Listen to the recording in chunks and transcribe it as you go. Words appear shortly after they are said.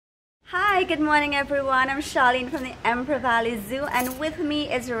Hi, good morning everyone. I'm Charlene from the Emperor Valley Zoo, and with me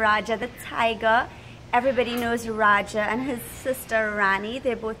is Raja the tiger. Everybody knows Raja and his sister Rani.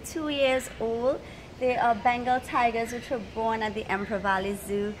 They're both 2 years old. They are Bengal tigers which were born at the Emperor Valley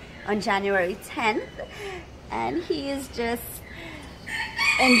Zoo on January 10th. And he is just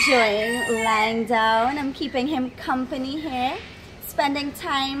enjoying lying down. I'm keeping him company here. Spending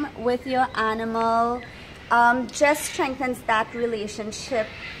time with your animal just strengthens that relationship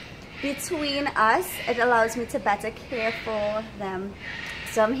between us. It allows me to better care for them.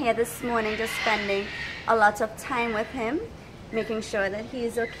 So I'm here this morning just spending a lot of time with him, making sure that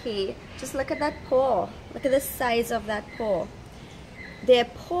he's okay. Just look at that paw. Look at the size of that paw. Their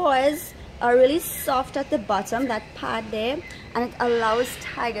paws are really soft at the bottom, that part there, and it allows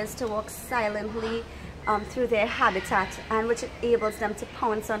tigers to walk silently through their habitat, and which enables them to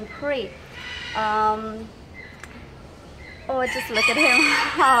pounce on prey. Oh, just look at him,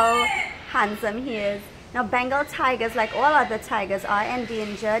 how handsome he is. Now, Bengal tigers, like all other tigers, are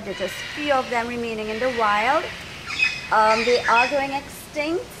endangered. There are just few of them remaining in the wild. They are going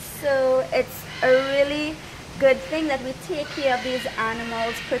extinct, so it's a really good thing that we take care of these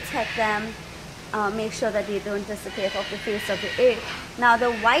animals, protect them, make sure that they don't disappear off the face of the earth. Now,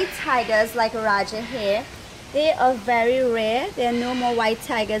 the white tigers, like Raja here, they are very rare. There are no more white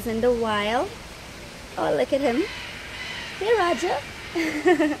tigers in the wild. Oh, look at him. Hey, Raja.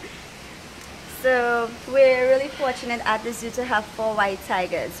 So we're really fortunate at the zoo to have 4 white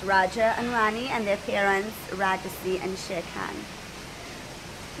tigers, Raja and Rani, and their parents, Rajasi and Sher Khan.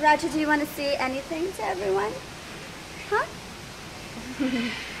 Raja, do you want to say anything to everyone? Huh?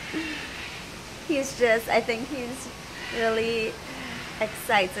 I think he's really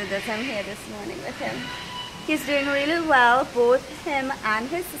excited that I'm here this morning with him. He's doing really well, both him and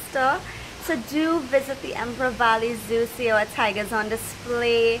his sister. So do visit the Emperor Valley Zoo, see our tigers on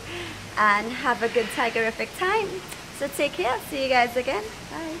display, and have a good tigerific time. So take care. See you guys again.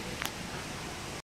 Bye.